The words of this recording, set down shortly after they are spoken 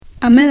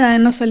I'm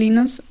Diana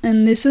Salinas,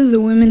 and this is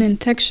the Women in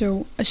Tech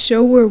Show, a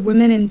show where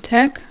women in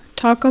tech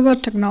talk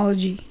about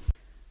technology.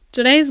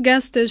 Today's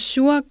guest is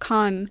Shuah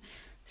Khan,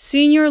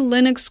 Senior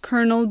Linux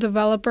Kernel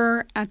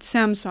Developer at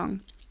Samsung.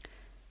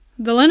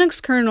 The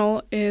Linux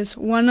kernel is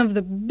one of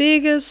the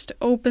biggest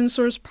open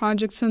source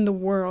projects in the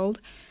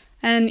world,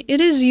 and it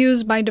is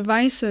used by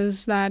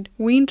devices that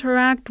we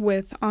interact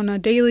with on a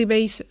daily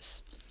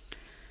basis.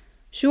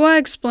 Shuah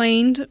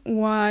explained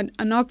what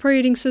an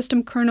operating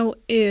system kernel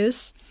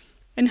is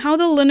and how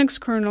the Linux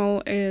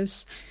kernel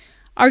is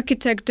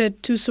architected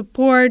to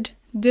support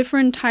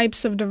different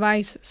types of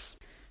devices.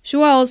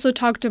 Shuah also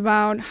talked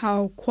about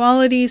how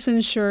quality is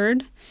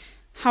ensured,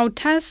 how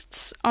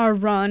tests are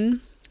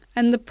run,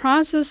 and the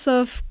process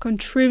of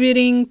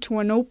contributing to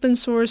an open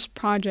source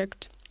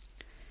project.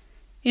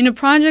 In a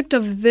project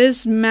of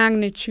this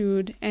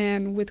magnitude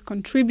and with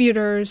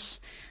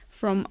contributors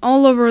from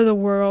all over the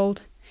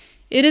world,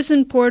 it is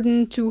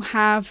important to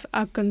have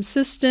a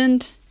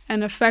consistent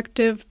and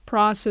effective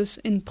process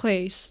in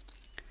place.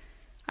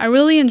 I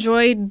really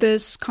enjoyed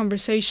this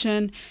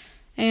conversation,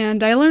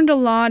 and I learned a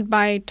lot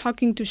by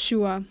talking to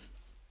Shuah.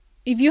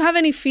 If you have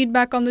any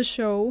feedback on the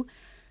show,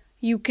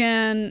 you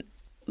can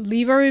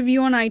leave a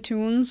review on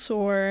iTunes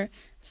or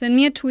send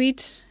me a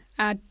tweet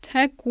at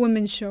Tech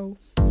Women Show.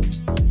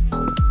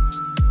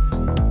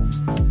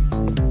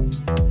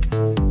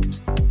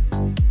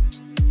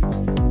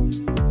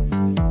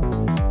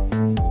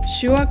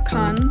 Shuah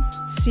Khan,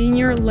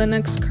 Senior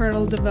Linux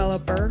Kernel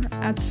Developer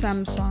at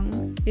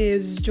Samsung,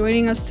 is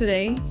joining us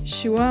today.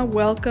 Shuah,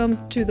 welcome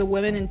to the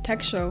Women in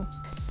Tech Show.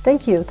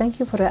 Thank you. Thank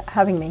you for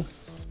having me.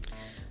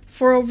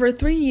 For over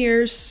 3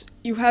 years,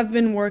 you have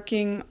been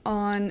working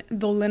on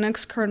the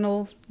Linux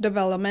kernel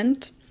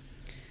development.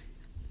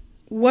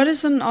 What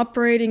is an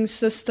operating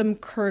system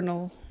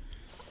kernel?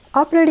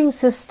 Operating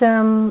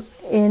system,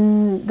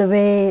 in the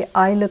way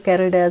I look at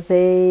it, as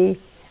a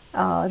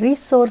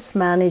resource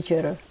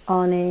manager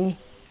on any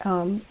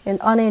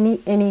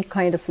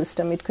kind of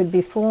system. It could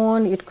be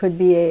phone, it could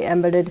be a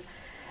embedded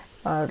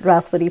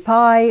Raspberry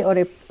Pi, or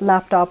a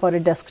laptop, or a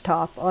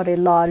desktop, or a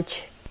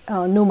large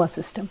NUMA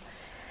system.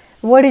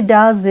 What it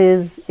does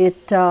is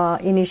it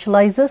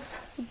initializes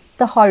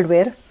the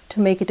hardware to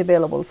make it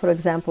available. For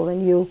example,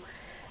 when you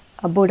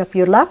boot up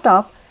your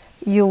laptop,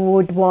 you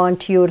would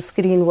want your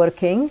screen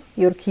working,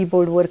 your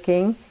keyboard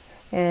working,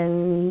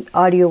 and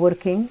audio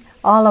working.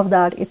 All of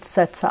that it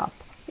sets up.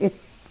 It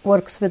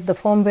works with the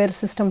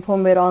system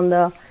firmware on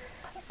the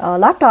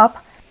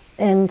laptop,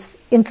 and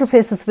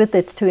interfaces with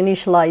it to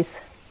initialize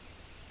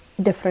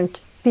different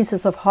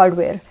pieces of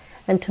hardware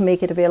and to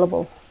make it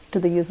available to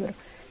the user.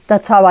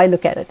 That's how I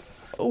look at it.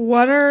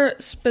 What are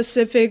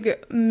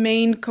specific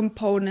main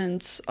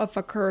components of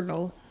a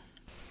kernel?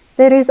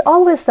 There is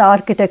always the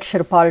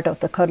architecture part of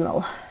the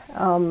kernel.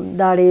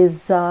 That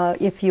is,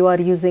 if you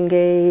are using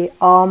a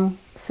ARM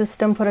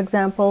system, for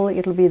example,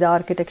 it will be the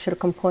architecture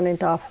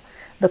component of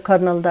the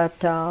kernel that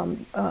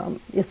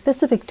is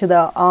specific to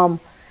the ARM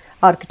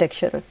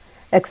architecture.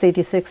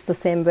 x86 the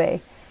same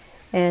way.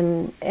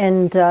 And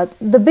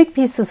the big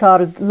pieces,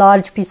 or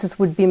large pieces,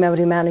 would be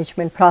memory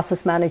management,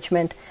 process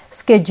management,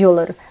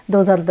 scheduler.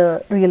 Those are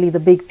really the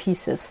big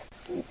pieces.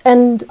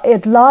 And a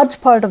large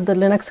part of the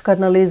Linux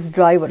kernel is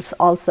drivers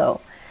also,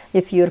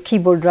 if your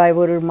keyboard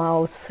driver,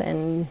 mouse,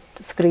 and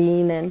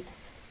screen, and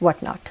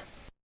whatnot.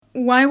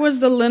 Why was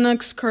the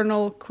Linux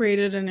kernel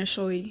created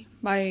initially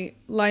by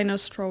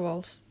Linus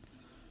Torvalds?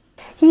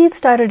 He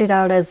started it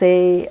out as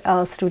a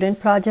student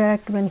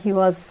project when he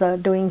was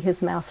doing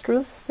his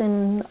master's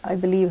in, I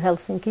believe,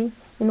 Helsinki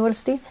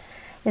University,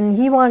 and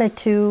he wanted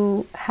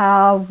to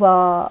have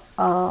an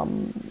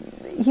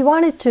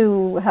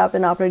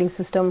operating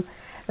system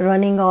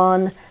running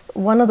on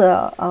one of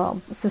the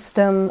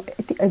system,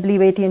 I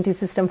believe AT&T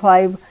System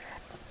 5,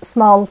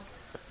 small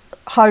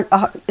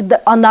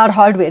on that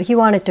hardware. He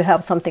wanted to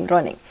have something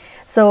running.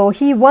 So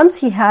once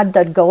he had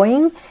that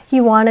going,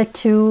 he wanted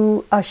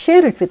to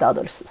share it with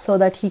others so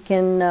that he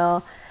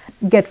can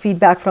get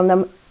feedback from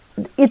them.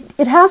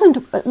 It hasn't.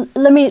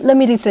 Let me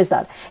rephrase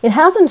that. It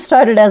hasn't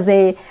started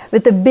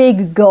with a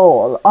big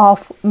goal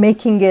of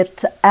making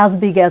it as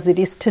big as it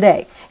is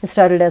today. It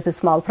started as a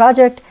small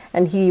project,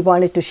 and he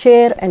wanted to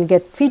share and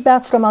get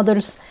feedback from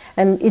others,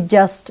 and it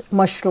just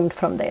mushroomed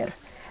from there.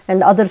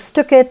 And others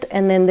took it,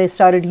 and then they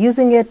started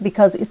using it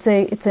because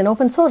it's an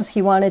open source.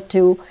 He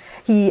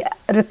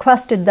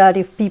requested that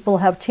if people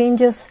have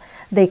changes,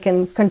 they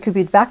can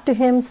contribute back to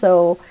him.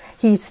 So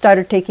he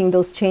started taking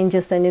those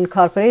changes and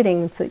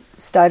incorporating. So it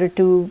started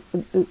to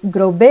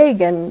grow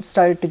big and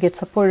started to get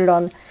supported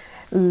on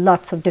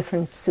lots of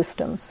different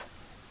systems.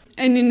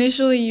 And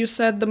initially you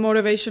said the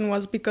motivation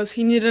was because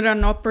he needed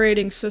an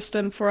operating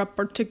system for a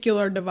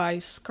particular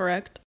device,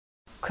 correct?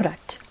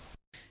 Correct.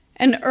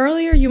 And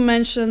earlier you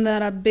mentioned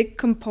that a big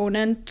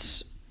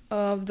component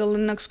of the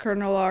Linux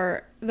kernel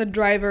are the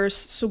drivers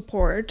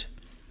support.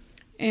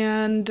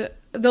 And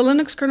the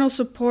Linux kernel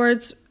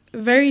supports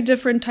very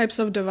different types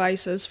of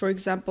devices, for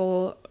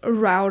example,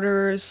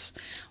 routers,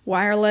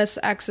 wireless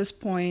access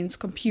points,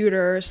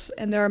 computers,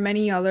 and there are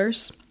many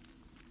others.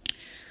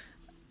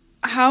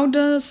 how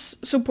does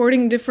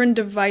supporting different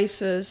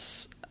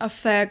devices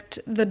affect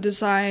the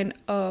design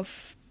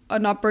of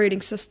an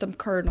operating system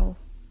kernel?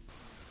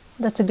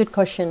 That's a good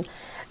question.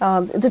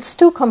 There's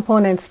two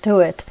components to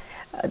it.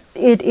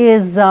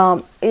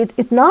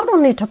 It not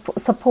only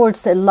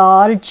supports a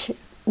large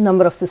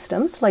number of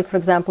systems, like for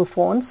example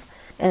phones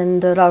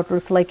and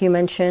routers like you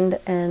mentioned,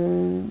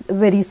 and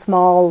very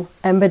small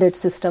embedded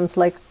systems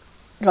like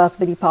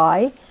Raspberry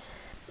Pi.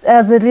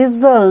 As a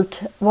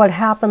result, what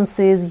happens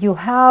is you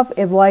have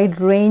a wide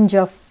range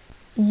of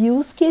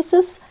use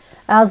cases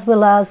as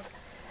well as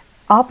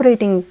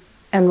operating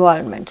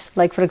environments.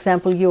 Like for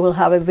example, you will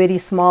have a very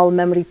small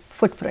memory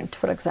footprint,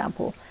 for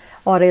example,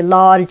 or a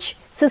large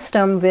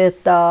system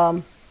with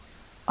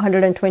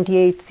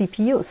 128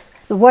 CPUs.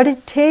 So what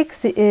it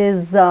takes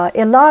is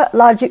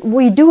large.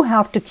 We do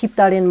have to keep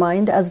that in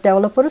mind as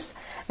developers,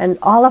 and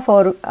all of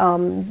our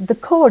the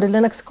code,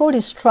 Linux code,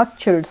 is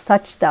structured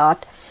such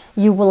that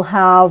you will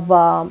have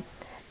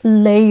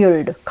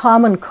layered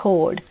common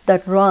code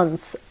that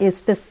runs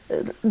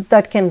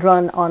that can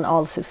run on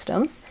all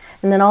systems.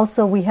 And then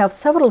also we have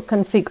several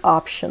config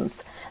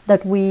options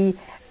that we,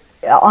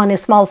 on a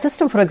small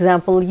system, for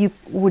example, you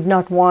would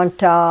not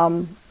want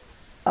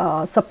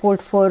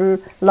support for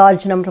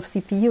large number of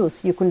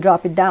CPUs. You can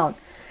drop it down.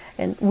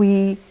 And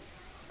we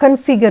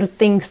configure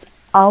things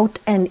out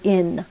and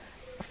in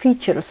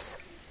features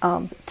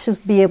to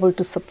be able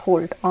to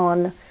support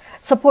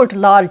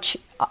large,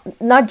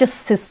 not just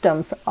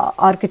systems,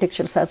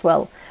 architectures as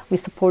well. We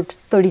support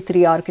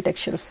 33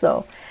 architectures,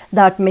 so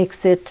that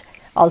makes it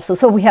also.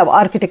 So we have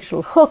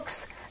architectural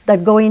hooks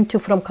that go into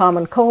from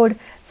common code.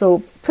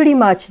 So pretty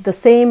much the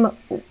same,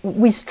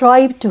 we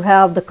strive to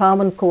have the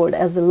common code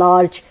as a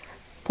large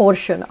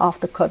portion of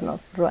the kernel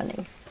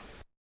running.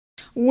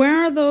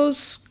 Where are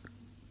those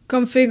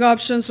config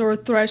options or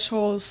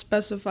thresholds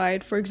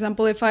specified? For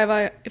example, if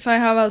I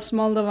have a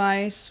small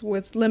device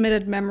with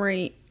limited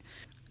memory,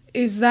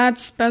 is that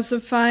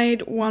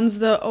specified once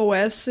the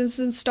OS is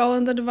installed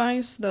in the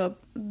device,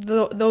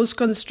 those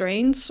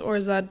constraints, or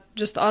is that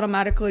just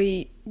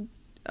automatically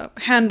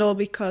handled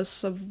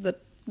because of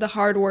the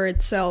hardware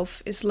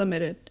itself is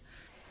limited?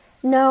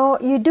 No,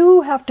 you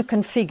do have to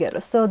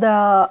configure. So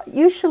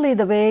usually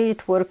the way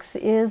it works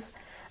is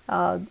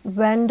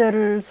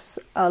vendors,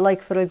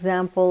 like for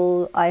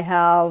example, I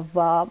have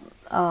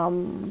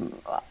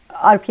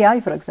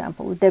RPI, for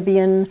example,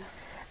 Debian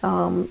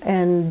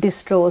and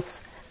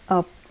distros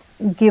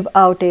give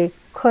out a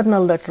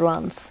kernel that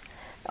runs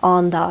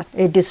on that,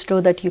 a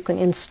distro that you can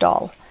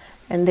install,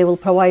 and they will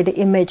provide an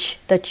image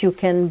that you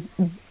can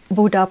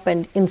boot up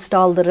and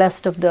install the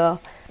rest of the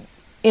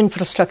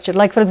infrastructure.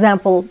 Like for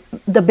example,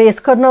 the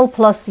base kernel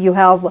plus you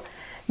have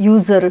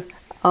user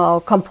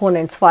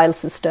components, file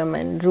system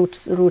and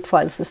root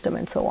file system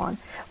and so on.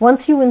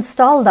 Once you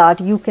install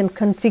that, you can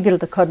configure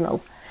the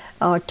kernel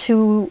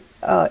to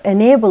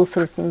enable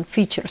certain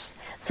features.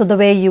 So the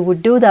way you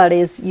would do that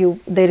is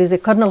there is a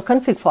kernel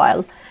config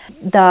file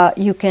that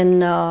you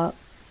can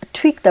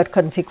tweak that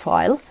config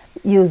file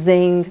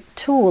using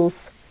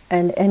tools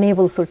and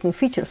enable certain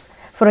features.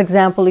 For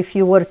example, if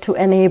you were to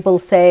enable,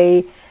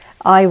 say,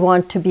 I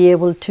want to be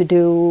able to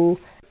do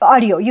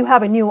audio. You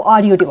have a new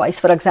audio device,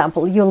 for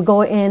example. You'll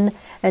go in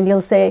and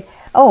you'll say,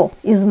 oh,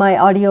 is my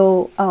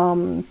audio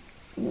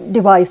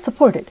device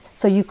supported?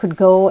 So you could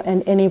go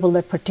and enable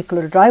that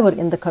particular driver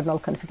in the kernel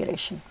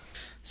configuration.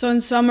 So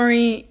in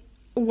summary,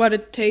 what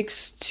it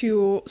takes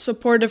to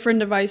support different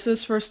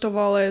devices, first of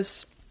all,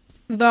 is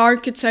the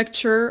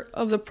architecture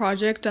of the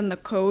project and the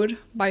code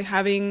by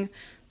having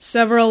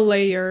several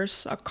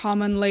layers, a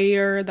common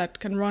layer that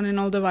can run in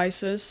all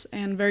devices,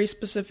 and very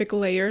specific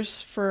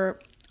layers for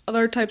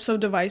other types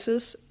of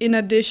devices, in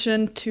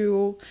addition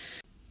to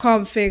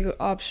config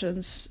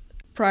options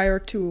prior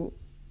to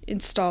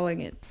installing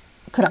it.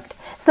 Correct.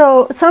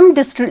 So some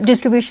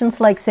distributions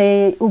like,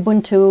 say,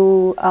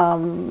 Ubuntu,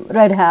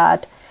 Red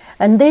Hat,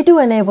 and they do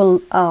enable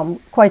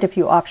quite a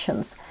few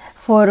options.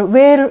 For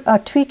where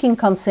tweaking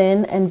comes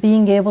in and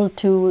being able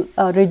to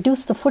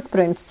reduce the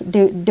footprints,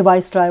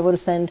 device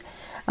drivers and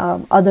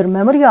other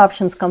memory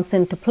options comes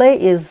into play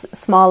is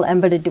small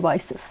embedded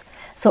devices.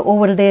 So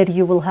over there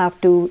you will have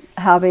to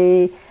have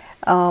a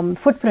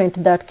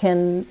footprint that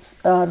can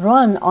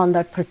run on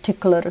that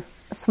particular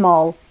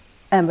small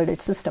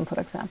embedded system, for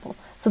example.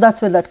 So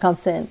that's where that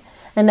comes in.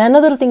 And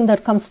another thing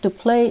that comes to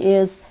play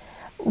is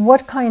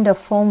what kind of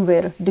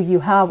firmware do you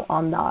have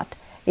on that?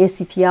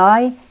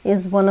 ACPI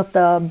is one of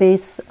the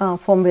base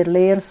firmware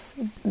layers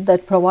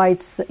that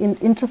provides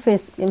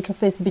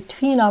interface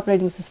between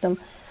operating system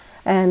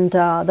and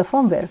the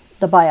firmware,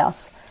 the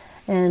BIOS.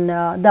 And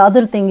the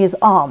other thing is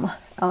ARM.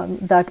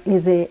 That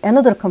is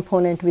another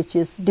component which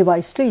is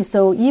device tree.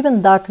 So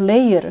even that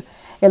layer,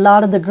 a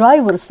lot of the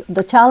drivers,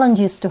 the challenge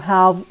is to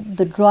have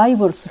the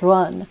drivers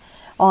run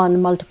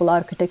on multiple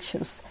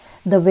architectures.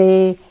 The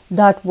way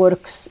that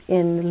works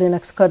in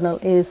Linux kernel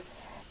is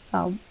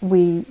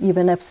we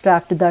even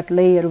abstract that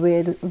layer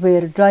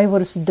where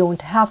drivers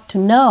don't have to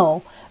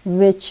know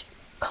which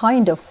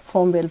kind of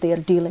firmware they are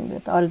dealing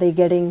with. Are they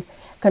getting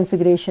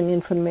configuration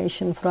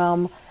information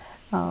from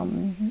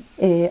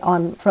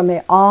from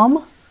a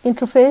ARM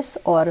interface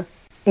or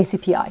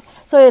ACPI.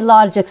 So a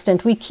large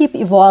extent, we keep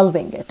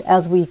evolving it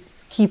as we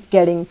keep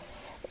getting,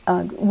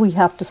 we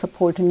have to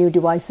support new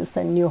devices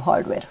and new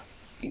hardware.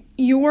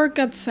 You work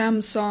at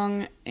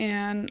Samsung,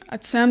 and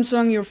at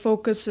Samsung your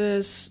focus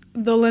is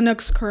the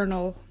Linux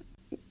kernel.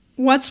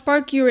 What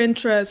sparked your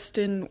interest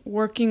in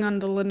working on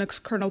the Linux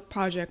kernel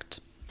project?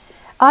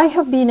 I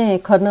have been a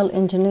kernel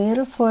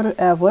engineer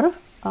forever.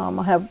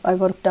 I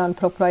worked on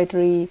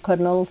proprietary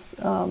kernels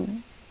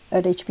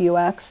at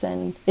HPUX,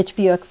 and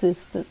HPUX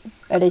is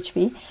at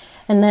HP.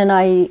 And then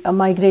I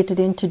migrated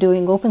into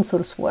doing open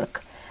source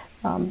work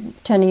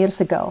 10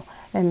 years ago,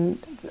 and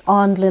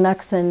on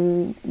Linux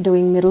and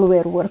doing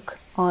middleware work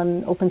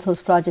on open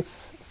source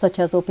projects such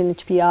as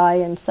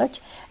OpenHPI and such.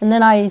 And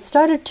then I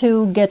started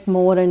to get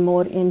more and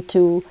more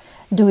into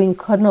doing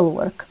kernel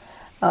work,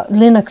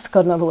 Linux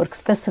kernel work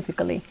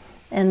specifically.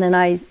 And then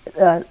I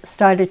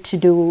started to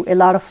do a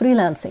lot of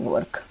freelancing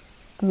work,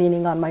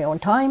 meaning on my own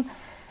time.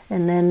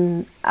 And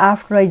then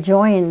after I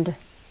joined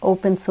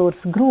open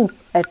source group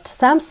at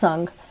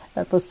Samsung,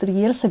 that was 3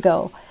 years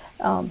ago,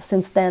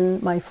 since then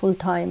my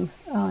full-time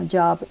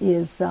job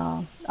is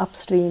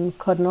upstream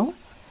kernel,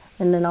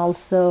 and then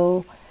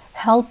also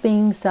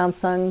helping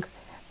Samsung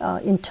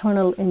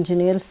internal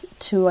engineers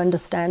to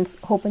understand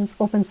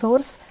open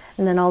source,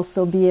 and then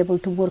also be able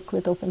to work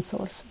with open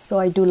source. So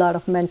I do a lot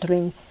of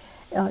mentoring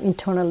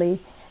internally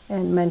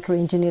and mentor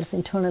engineers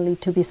internally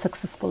to be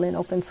successful in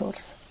open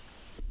source.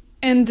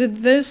 And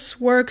did this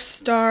work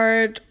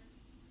start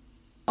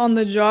on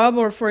the job,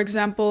 or for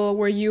example,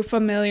 were you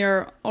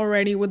familiar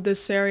already with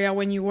this area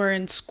when you were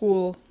in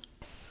school?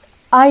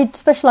 I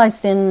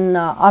specialized in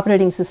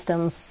operating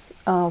systems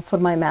for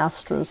my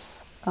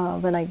master's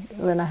when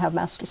I have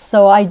master's.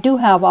 So I do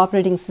have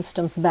operating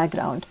systems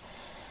background.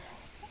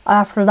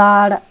 After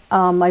that,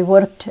 I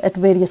worked at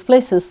various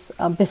places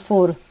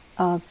before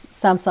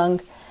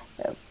Samsung,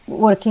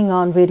 working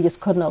on various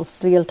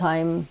kernels,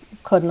 real-time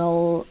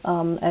kernel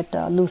at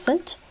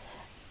Lucent.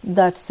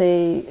 It's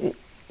a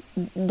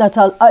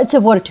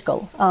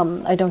vertical.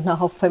 I don't know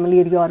how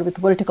familiar you are with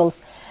verticals.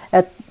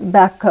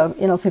 Back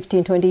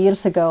 15, 20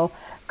 years ago,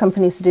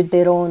 companies did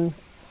their own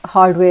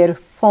hardware,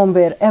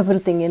 firmware,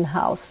 everything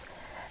in-house.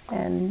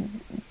 And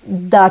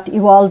that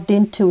evolved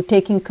into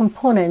taking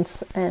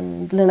components,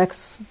 and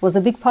Linux was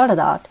a big part of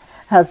that,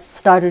 has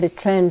started a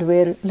trend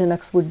where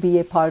Linux would be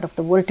a part of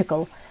the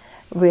vertical,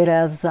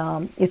 whereas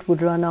it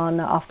would run on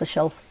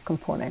off-the-shelf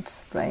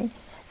components, right?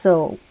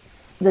 So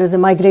there is a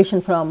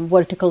migration from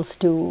verticals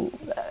to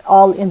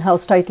all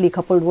in-house tightly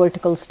coupled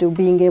verticals to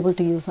being able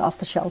to use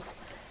off-the-shelf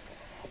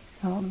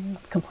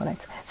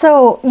components.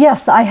 So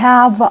yes, I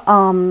have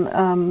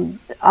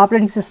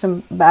operating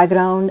system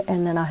background,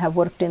 and then I have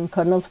worked in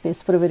kernel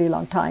space for a very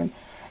long time,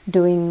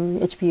 doing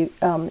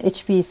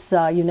HP's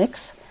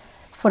Unix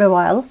for a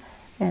while,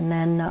 and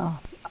then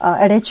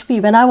at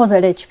HP, when I was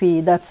at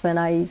HP, that's when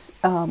I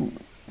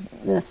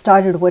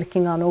started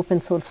working on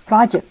open source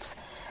projects,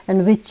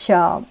 and which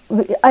I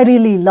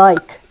really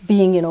like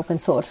being in open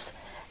source,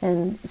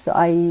 and so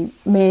I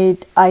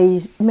made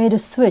a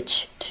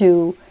switch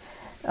to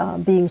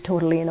being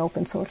totally in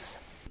open source.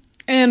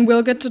 And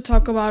we'll get to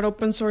talk about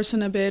open source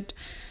in a bit.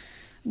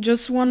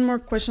 Just one more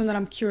question that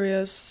I'm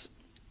curious.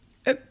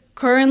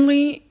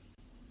 Currently,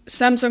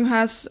 Samsung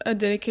has a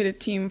dedicated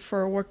team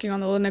for working on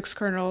the Linux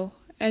kernel.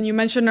 And you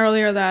mentioned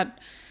earlier that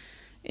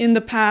in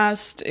the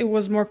past, it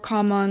was more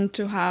common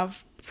to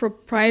have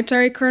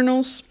proprietary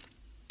kernels.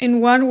 In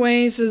what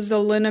ways is the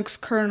Linux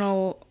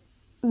kernel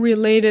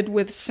related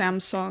with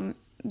Samsung?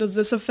 Does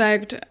this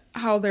affect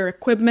how their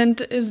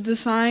equipment is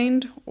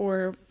designed,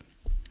 or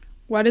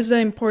what is the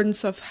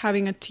importance of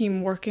having a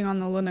team working on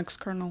the Linux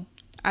kernel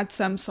at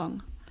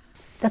Samsung?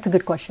 That's a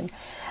good question.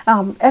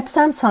 At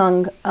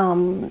Samsung,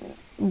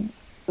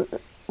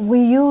 we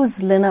use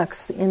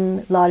Linux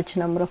in large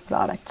number of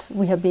products.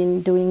 We have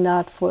been doing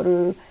that for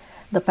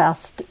the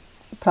past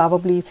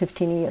probably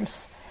 15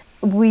 years.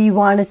 We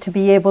wanted to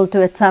be able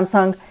to, at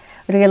Samsung,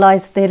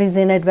 realize there is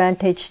an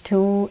advantage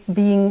to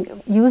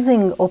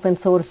using open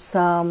source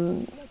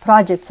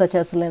projects such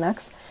as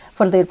Linux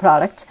for their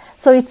products.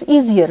 So it's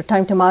easier,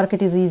 time to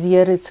market is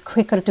easier, it's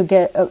quicker to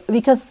get,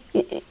 because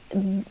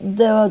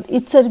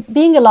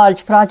being a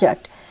large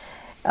project,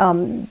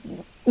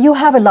 you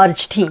have a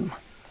large team,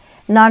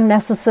 not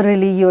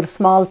necessarily your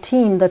small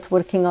team that's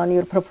working on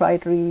your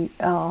proprietary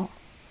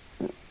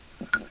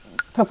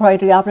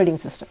operating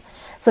system.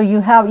 So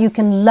you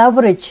can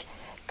leverage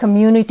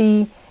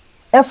community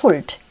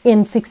effort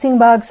in fixing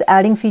bugs,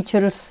 adding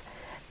features,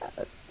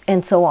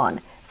 and so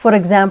on. For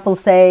example,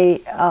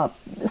 say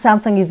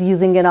Samsung is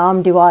using an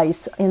ARM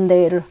device in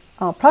their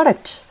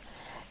products,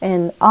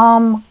 and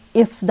ARM,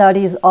 if that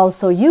is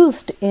also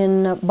used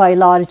by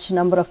large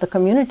number of the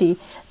community,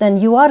 then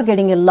you are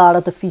getting a lot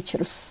of the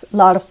features, a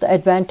lot of the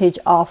advantage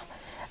of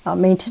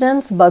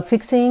maintenance, bug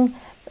fixing,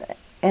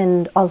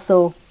 and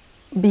also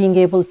being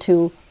able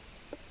to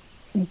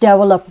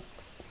develop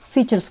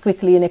features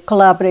quickly in a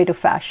collaborative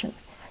fashion.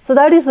 So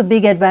that is a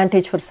big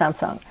advantage for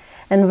Samsung.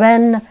 And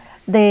when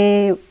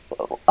they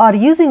are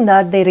using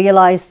that, they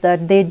realize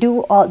that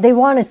they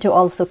wanted to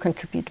also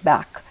contribute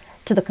back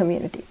to the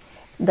community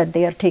that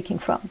they are taking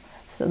from.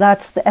 So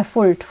that's the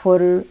effort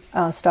for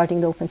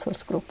starting the open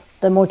source group,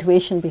 the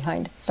motivation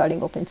behind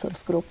starting open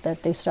source group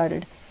that they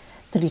started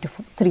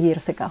 3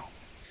 years ago.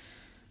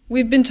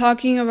 We've been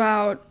talking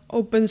about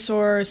open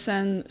source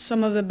and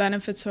some of the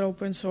benefits of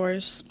open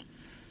source.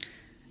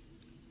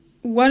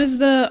 What is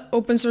the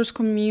open source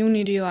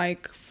community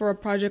like for a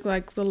project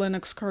like the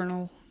Linux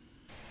kernel?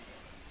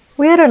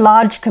 We are a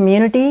large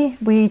community.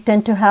 We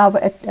tend to have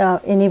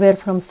anywhere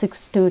from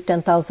 6,000 to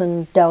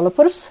 10,000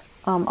 developers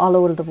all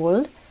over the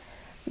world.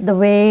 The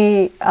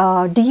way,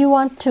 do you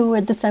want to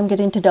at this time get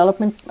into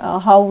development?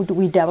 How do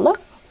we develop?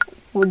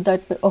 Would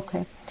that be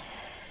okay?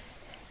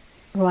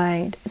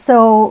 Right.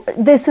 So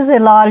this is a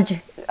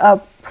large,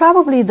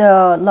 probably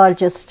the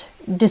largest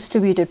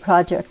distributed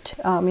project,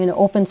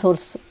 open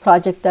source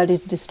project that is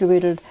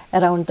distributed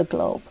around the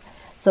globe.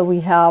 So we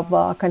have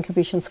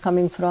contributions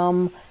coming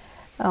from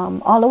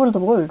all over the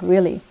world,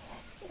 really.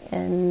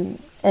 And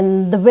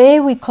the way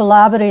we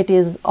collaborate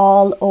is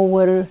all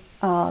over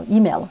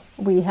email.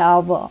 We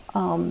have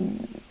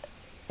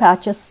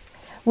patches.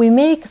 We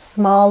make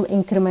small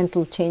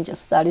incremental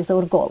changes. That is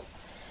our goal.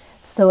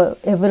 So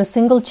every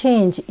single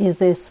change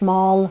is a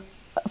small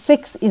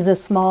fix, is a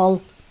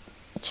small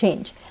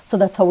change. So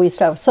that's how we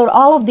start. So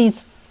all of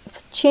these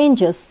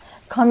changes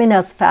come in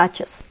as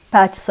patches,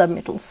 patch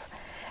submittals.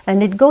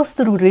 And it goes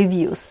through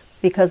reviews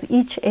because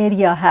each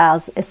area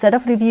has a set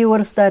of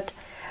reviewers set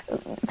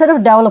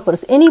of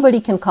developers.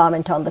 Anybody can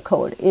comment on the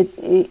code. It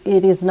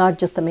is not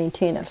just the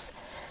maintainers.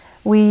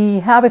 We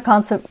have a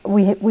concept,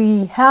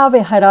 we have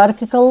a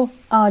hierarchical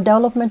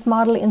development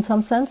model in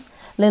some sense.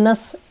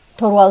 Linus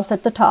Torvalds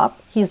at the top.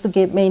 He's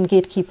the main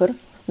gatekeeper.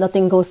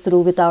 Nothing goes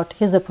through without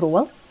his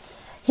approval.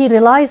 He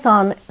relies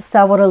on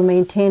several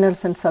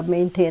maintainers and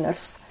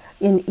sub-maintainers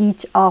in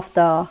each of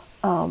the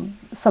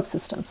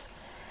subsystems.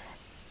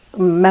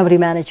 Memory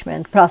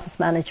management, process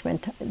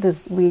management.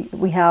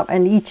 We have,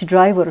 and each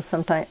driver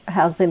sometimes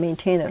has a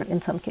maintainer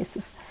in some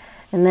cases.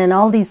 And then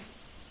all these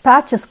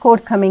patches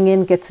code coming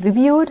in gets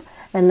reviewed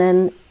and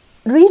then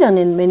redone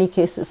in many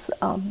cases.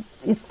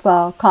 If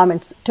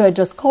comments to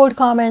address code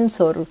comments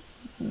or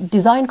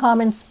design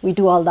comments, we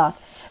do all that.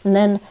 And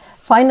then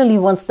finally,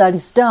 once that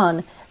is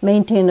done,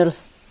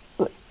 maintainers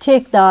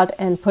take that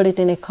and put it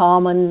in a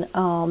common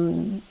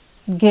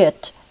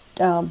Git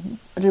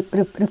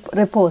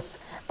repos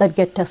that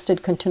get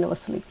tested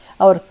continuously.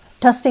 Our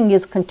testing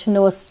is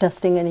continuous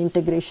testing and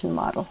integration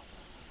model.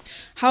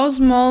 How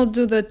small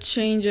do the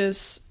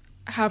changes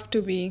have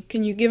to be?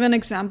 Can you give an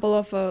example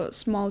of a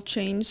small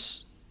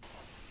change?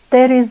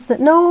 There is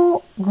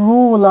no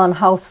rule on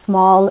how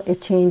small a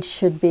change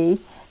should be,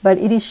 but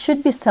it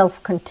should be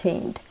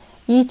self-contained.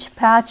 Each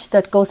patch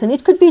that goes in,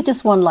 it could be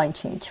just one line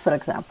change, for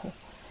example.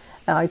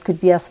 It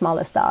could be as small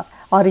as that,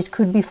 or it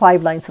could be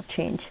 5 lines of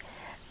change.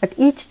 But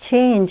each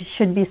change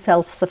should be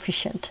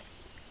self-sufficient.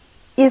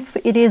 If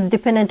it is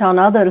dependent on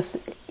others,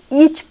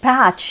 each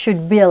patch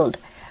should build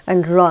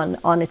and run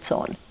on its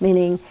own,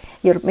 meaning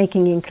you're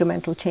making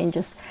incremental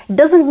changes. It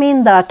doesn't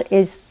mean that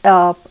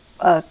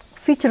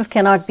features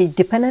cannot be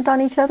dependent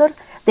on each other.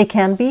 They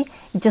can be.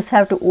 You just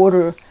have to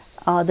order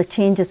the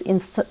changes in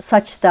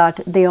such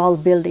that they all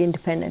build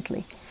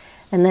independently.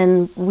 And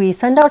then we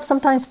send out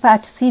sometimes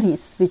patch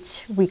series,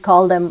 which we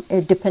call them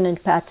a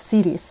dependent patch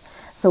series.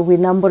 So we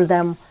number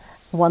them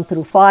 1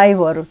 through 5,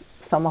 or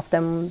some of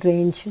them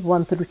range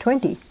 1 through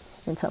 20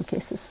 in some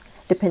cases,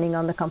 depending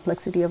on the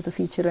complexity of the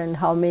feature and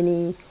how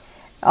many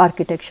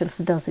architectures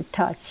does it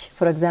touch.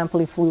 For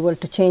example, if we were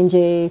to change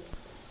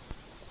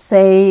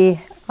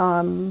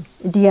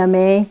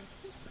DMA,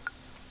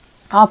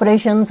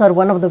 operations are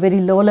one of the very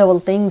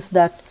low-level things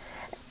that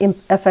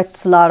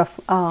affects a lot of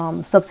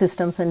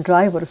subsystems and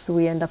drivers, so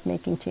we end up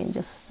making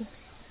changes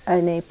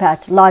in a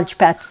large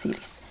patch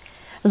series.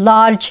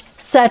 Large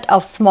set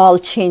of small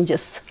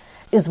changes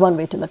is one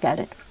way to look at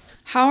it.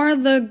 How are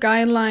the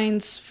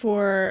guidelines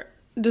for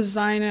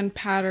design and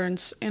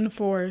patterns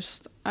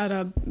enforced at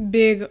a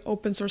big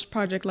open source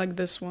project like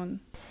this one?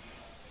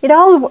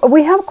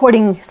 We have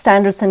coding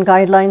standards and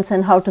guidelines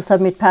and how to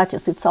submit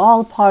patches. It's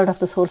all part of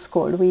the source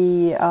code.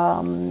 We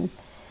under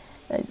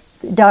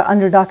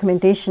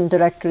documentation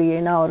directory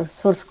in our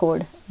source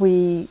code,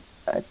 we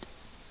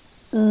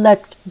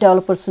let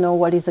developers know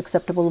what is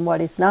acceptable and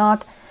what is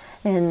not.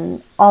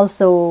 And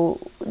also,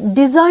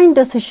 design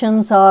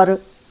decisions are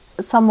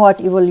somewhat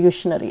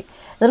evolutionary.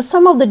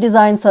 Some of the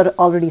designs are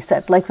already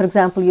set. Like, for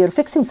example, you're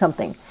fixing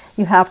something.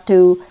 You have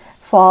to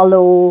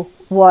follow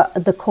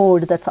the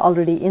code that's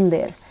already in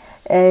there.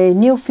 A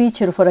new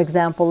feature, for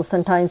example,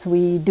 sometimes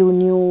we do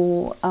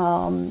new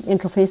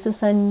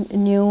interfaces and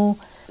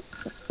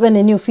when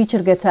a new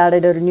feature gets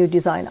added or a new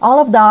design. All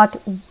of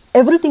that,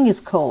 everything is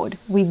code.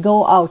 We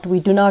go out. We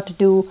do not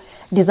do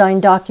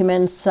design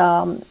documents.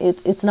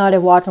 It's not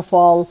a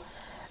waterfall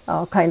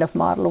kind of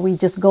model. We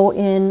just go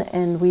in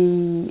and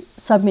we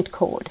submit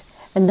code,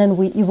 and then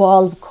we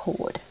evolve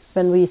code.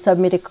 When we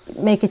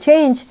make a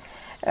change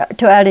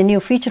to add a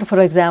new feature, for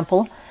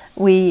example,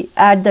 we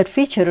add that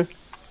feature,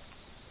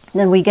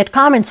 then we get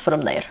comments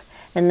from there,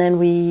 and then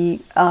we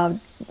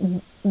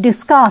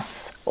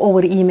discuss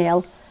over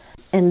email,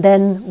 and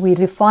then we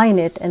refine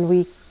it, and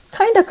we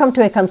kind of come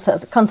to a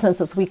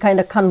consensus. We kind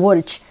of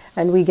converge,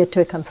 and we get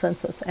to a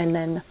consensus, and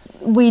then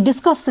we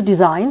discuss the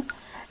design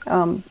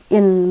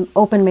in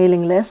open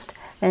mailing list,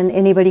 and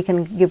anybody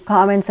can give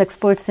comments,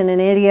 experts in an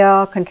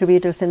area,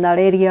 contributors in that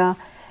area,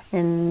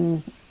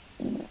 and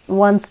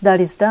once that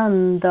is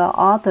done, the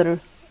author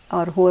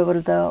or whoever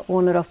the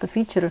owner of the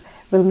feature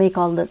will make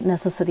all the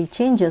necessary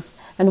changes,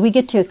 and we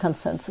get to a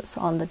consensus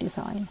on the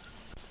design.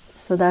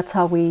 So that's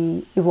how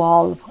we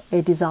evolve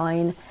a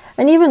design.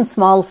 And even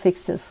small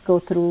fixes go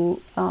through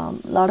a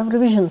lot of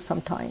revisions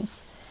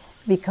sometimes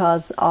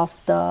because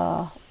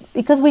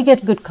we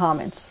get good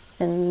comments,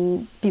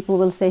 and people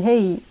will say,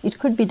 hey, it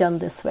could be done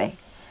this way,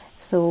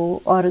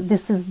 so, or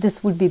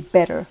this would be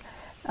better.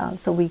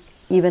 So we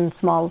even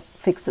small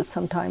fixes,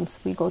 sometimes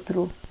we go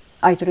through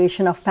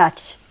iteration of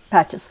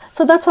patches.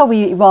 So that's how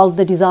we evolve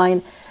the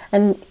design,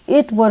 and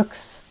it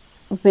works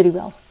very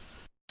well.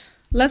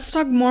 Let's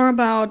talk more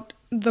about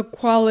the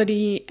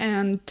quality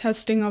and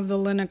testing of the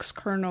Linux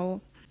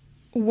kernel.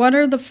 What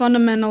are the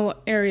fundamental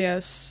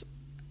areas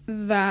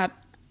that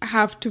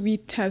have to be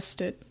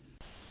tested?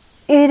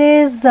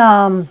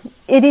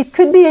 It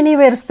could be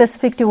anywhere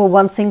specific to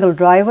one single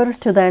driver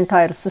to the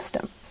entire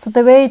system. So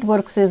the way it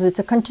works is it's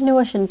a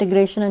continuous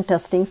integration and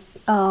testing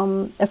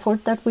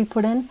effort that we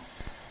put in.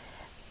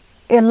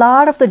 A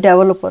lot of the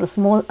developers,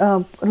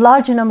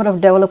 large number of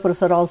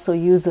developers are also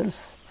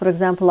users. For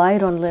example, I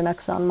run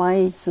Linux on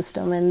my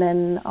system, and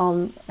then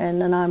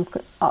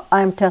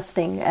I'm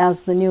testing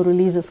as the new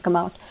releases come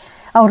out.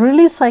 Our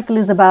release cycle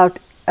is about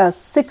a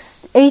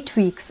 6-8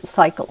 weeks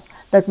cycle.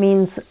 That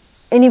means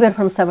anywhere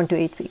from 7 to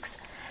 8 weeks.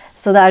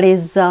 So that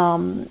is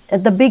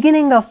at the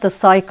beginning of the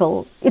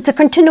cycle. It's a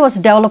continuous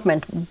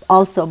development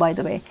also, by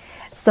the way.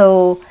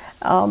 So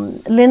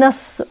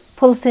Linux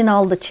pulls in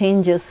all the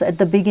changes at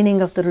the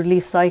beginning of the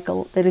release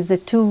cycle. There is a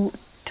two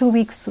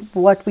weeks,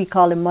 what we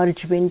call a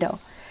merge window.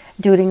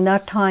 During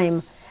that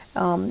time,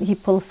 he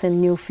pulls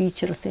in new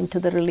features into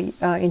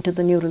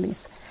the new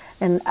release.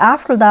 And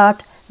after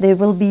that, there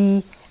will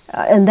be,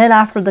 and then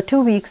after the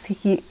 2 weeks,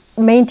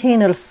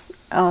 maintainers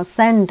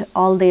send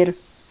all their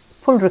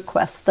pull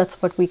requests. That's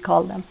what we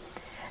call them.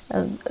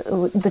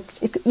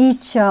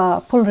 Each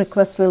pull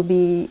request will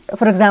be,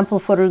 for example,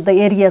 for the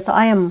areas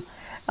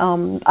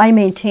I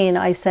maintain,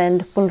 I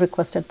send pull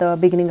request at the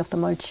beginning of the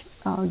merge,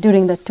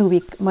 during the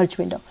 2-week merge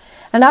window.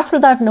 And after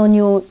that, no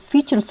new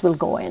features will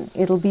go in.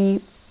 It'll be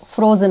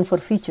frozen for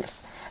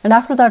features. And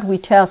after that, we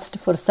test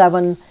for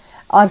 7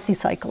 RC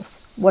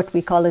cycles, what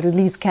we call a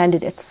release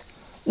candidates.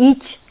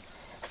 Each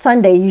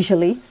Sunday,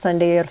 usually,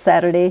 Sunday or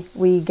Saturday,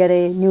 we get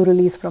a new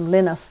release from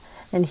Linus,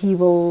 and he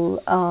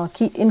will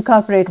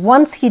incorporate,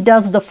 once he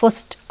does the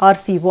first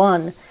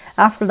RC1,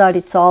 after that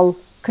it's all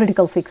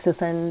critical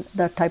fixes and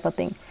that type of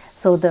thing.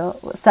 So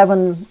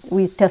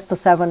we test the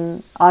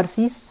 7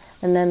 RCs,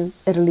 and then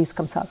a release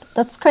comes out.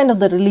 That's kind of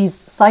the release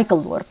cycle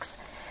works.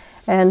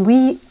 And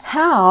we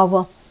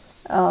have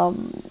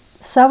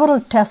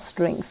several test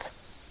strings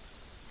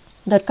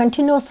that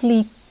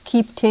continuously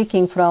keep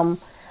taking from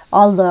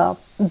all the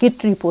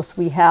Git repos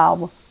we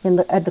have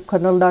at the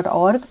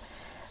kernel.org,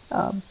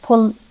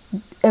 pull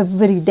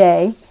every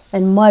day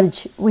and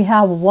merge. We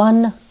have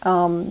one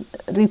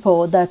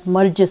repo that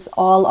merges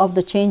all of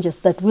the changes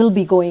that will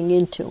be going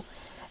into.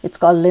 It's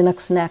called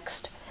Linux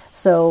Next.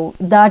 So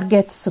that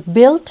gets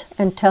built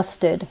and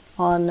tested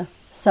on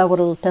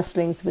several test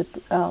strings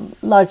with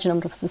large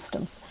number of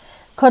systems.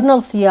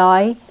 Kernel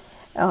CI,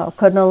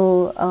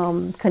 kernel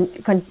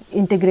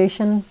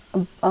integration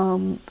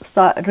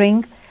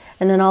ring,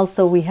 and then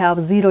also we have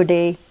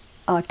 0-day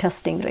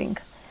testing ring.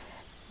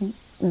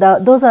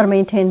 Those are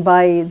maintained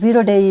by,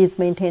 0-day is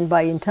maintained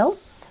by Intel,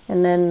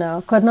 and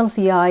then kernel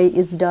CI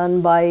is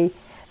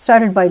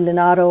started by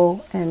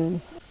Linaro, and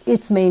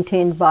it's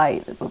maintained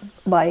by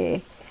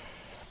a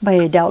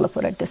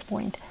developer at this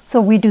point.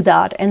 So we do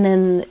that, and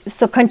then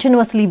so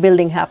continuously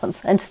building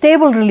happens, and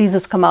stable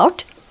releases come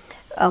out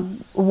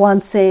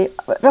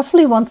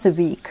roughly once a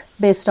week,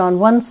 based on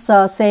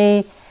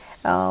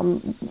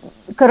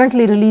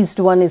currently released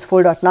one is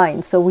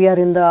 4.9, so we are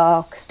in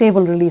the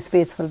stable release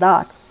phase for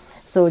that.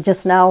 So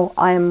just now,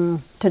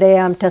 today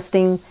I'm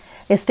testing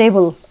a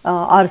stable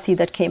RC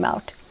that came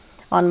out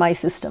on my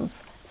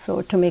systems.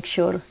 So to make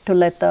sure to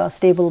let the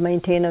stable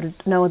maintainer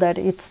know that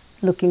it's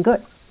looking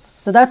good.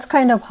 So that's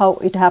kind of how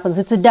it happens.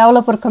 It's a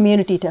developer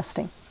community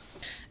testing.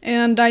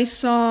 And I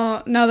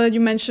saw, now that you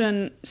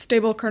mentioned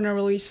stable kernel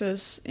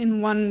releases,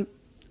 in one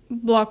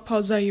blog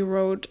post that you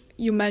wrote,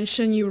 you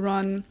mentioned you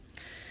run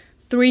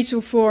 3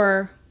 to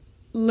 4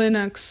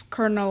 Linux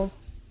kernel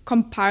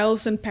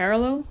compiles in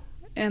parallel.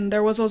 And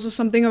there was also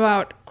something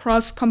about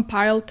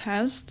cross-compile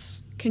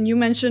tests. Can you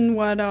mention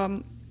what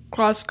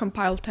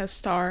cross-compile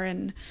tests are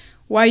and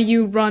why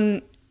you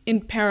run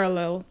in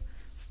parallel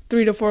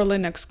 3 to 4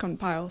 Linux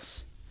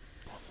compiles?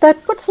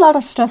 That puts a lot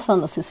of stress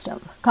on the system.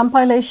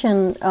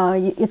 Compilation,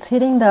 it's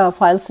hitting the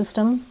file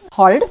system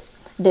hard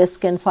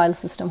disk and file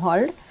system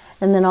hard,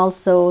 and then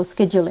also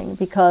scheduling,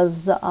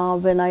 because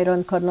when I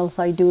run kernels,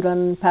 I do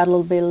run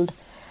parallel build,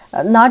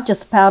 not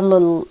just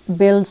parallel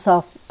builds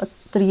of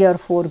 3 or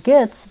 4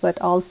 gits, but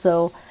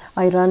also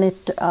I run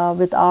it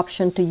with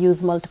option to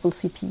use multiple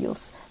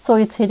CPUs. So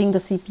it's hitting the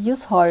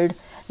CPUs hard,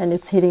 and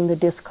it's hitting the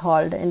disk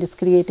hard, and it's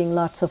creating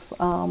lots of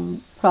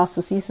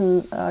processes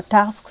and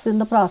tasks in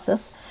the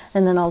process,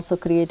 and then also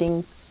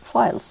creating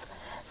files.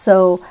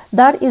 So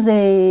that is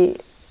a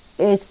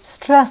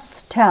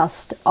stress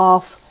test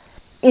of,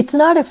 it's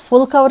not a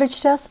full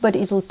coverage test, but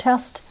it will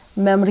test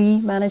memory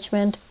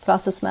management,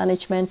 process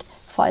management,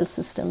 file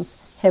systems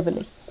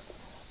heavily,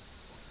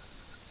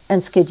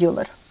 and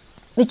scheduler,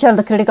 which are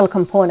the critical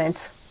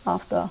components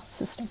of the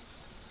system.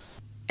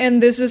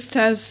 And this is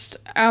test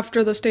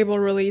after the stable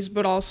release,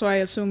 but also I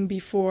assume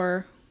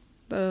before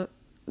the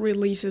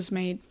release is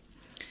made.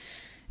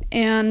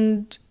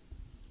 And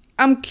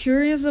I'm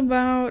curious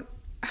about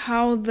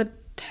how the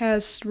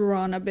tests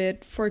run a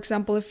bit. For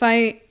example, if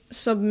I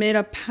submit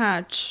a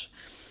patch,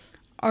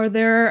 are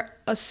there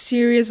a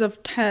series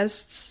of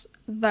tests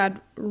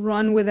that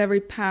run with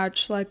every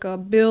patch, like a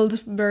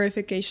build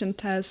verification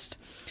test?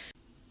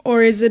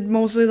 Or is it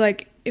mostly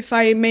like if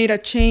I made a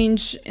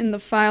change in the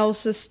file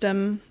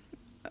system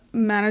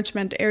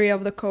management area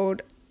of the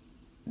code,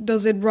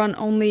 does it run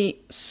only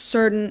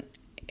certain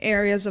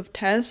areas of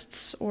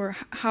tests? Or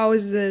how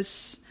is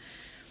this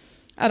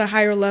at a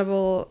higher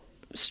level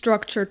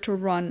structure to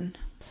run?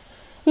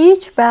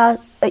 Each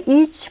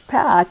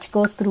patch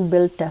goes through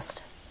build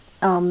test.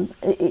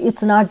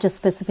 It's not just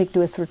specific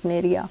to a certain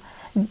area.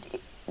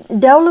 It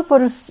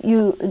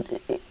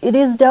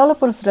is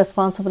developers'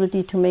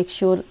 responsibility to make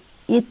sure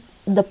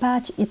the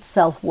patch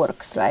itself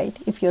works, right?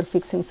 If you're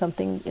fixing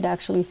something, it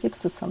actually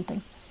fixes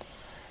something.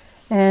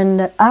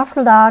 And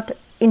after that,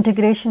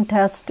 integration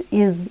test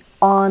is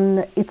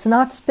on, it's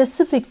not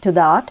specific to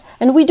that,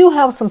 and we do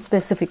have some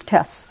specific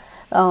tests.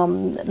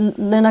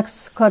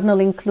 Linux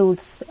kernel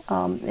includes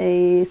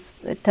a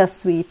test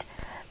suite,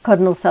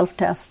 kernel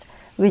self-test,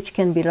 which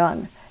can be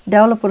run.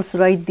 Developers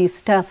write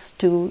these tests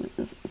to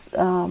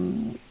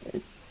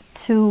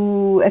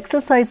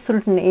exercise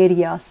certain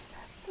areas.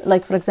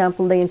 Like, for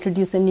example, they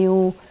introduce a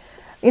new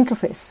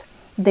interface.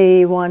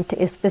 They want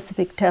a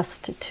specific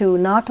test to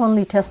not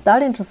only test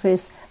that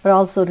interface, but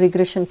also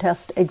regression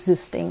test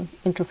existing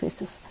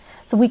interfaces.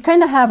 So we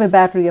kind of have a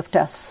battery of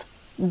tests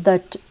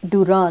that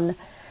do run,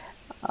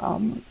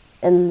 and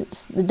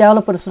the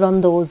developers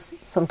run those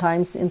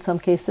sometimes in some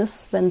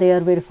cases when they are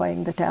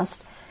verifying the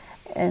test,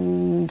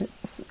 and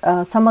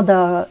some of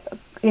the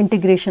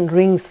integration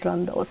rings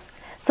run those.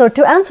 So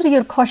to answer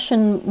your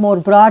question more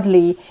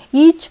broadly,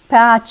 each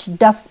patch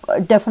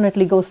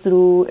definitely goes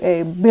through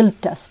a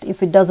build test.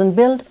 If it doesn't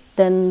build,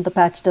 then the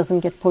patch doesn't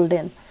get pulled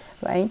in,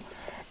 right?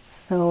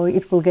 So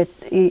it'll get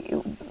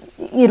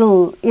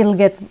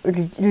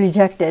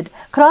rejected.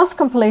 Cross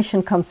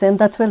compilation comes in.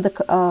 That's where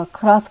the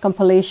cross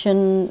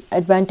compilation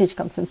advantage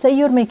comes in. Say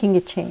you're making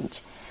a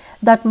change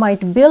that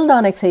might build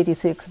on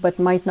x86 but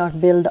might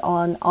not build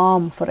on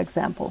ARM, for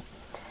example.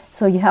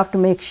 So you have to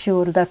make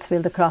sure that's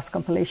where the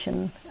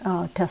cross-compilation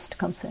test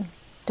comes in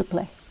to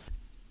play.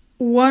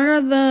 What are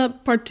the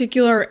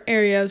particular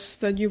areas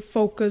that you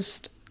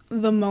focused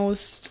the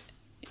most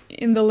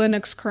in the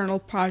Linux kernel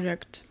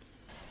project?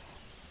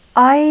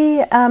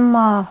 I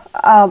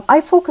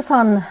focus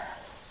on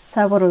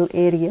several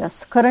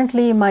areas.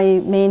 Currently,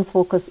 my main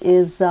focus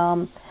is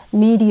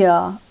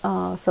media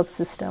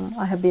subsystem.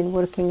 I have been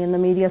working in the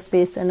media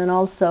space, and then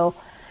also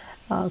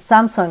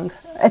Samsung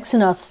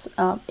Exynos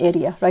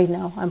area right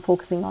now. I'm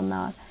focusing on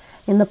that.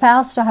 In the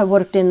past, I have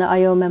worked in the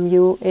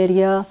IOMMU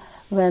area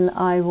when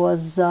I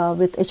was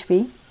with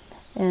HP,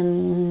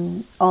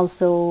 and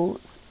also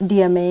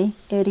DMA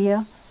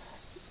area,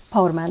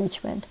 power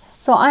management.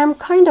 So I am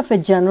kind of a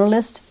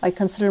generalist. I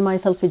consider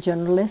myself a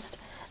generalist,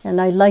 and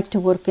I like to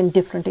work in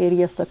different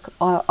areas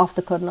of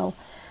the kernel.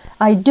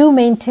 I do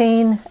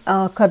maintain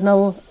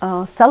kernel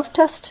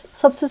self-test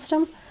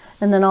subsystem,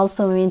 and then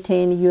also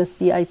maintain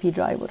USB IP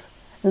driver.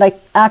 And I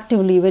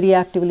very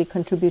actively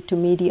contribute to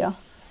media.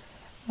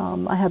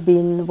 I have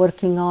been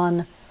working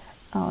on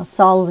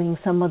solving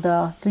some of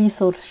the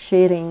resource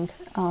sharing,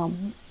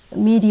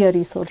 media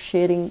resource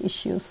sharing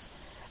issues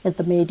at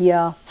the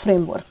media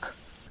framework.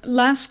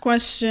 Last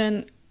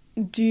question.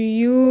 Do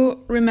you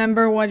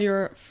remember what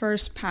your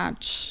first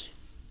patch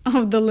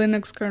of the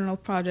Linux kernel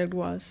project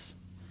was?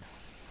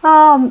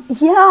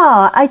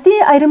 Yeah, I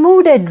think I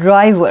removed a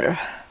driver.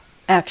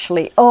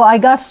 Actually, when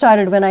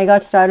I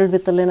got started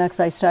with the Linux,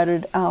 I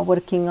started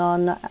working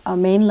on a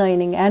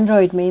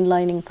Android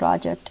mainlining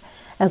project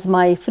as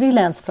my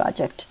freelance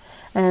project.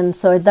 And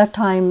so at that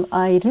time,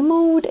 I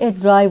removed a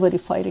driver,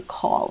 if I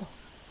recall.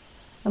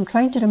 I'm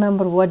trying to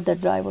remember what that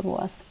driver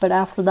was. But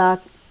after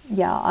that,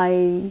 yeah,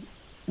 I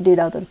did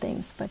other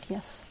things, but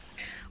yes.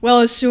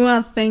 Well,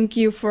 Shuah, thank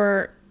you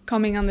for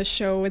coming on the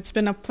show. It's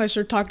been a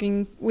pleasure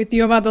talking with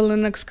you about the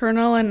Linux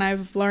kernel, and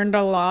I've learned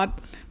a lot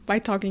by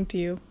talking to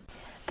you.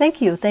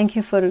 Thank you. Thank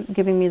you for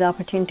giving me the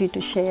opportunity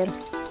to share.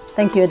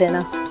 Thank you,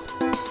 Adena.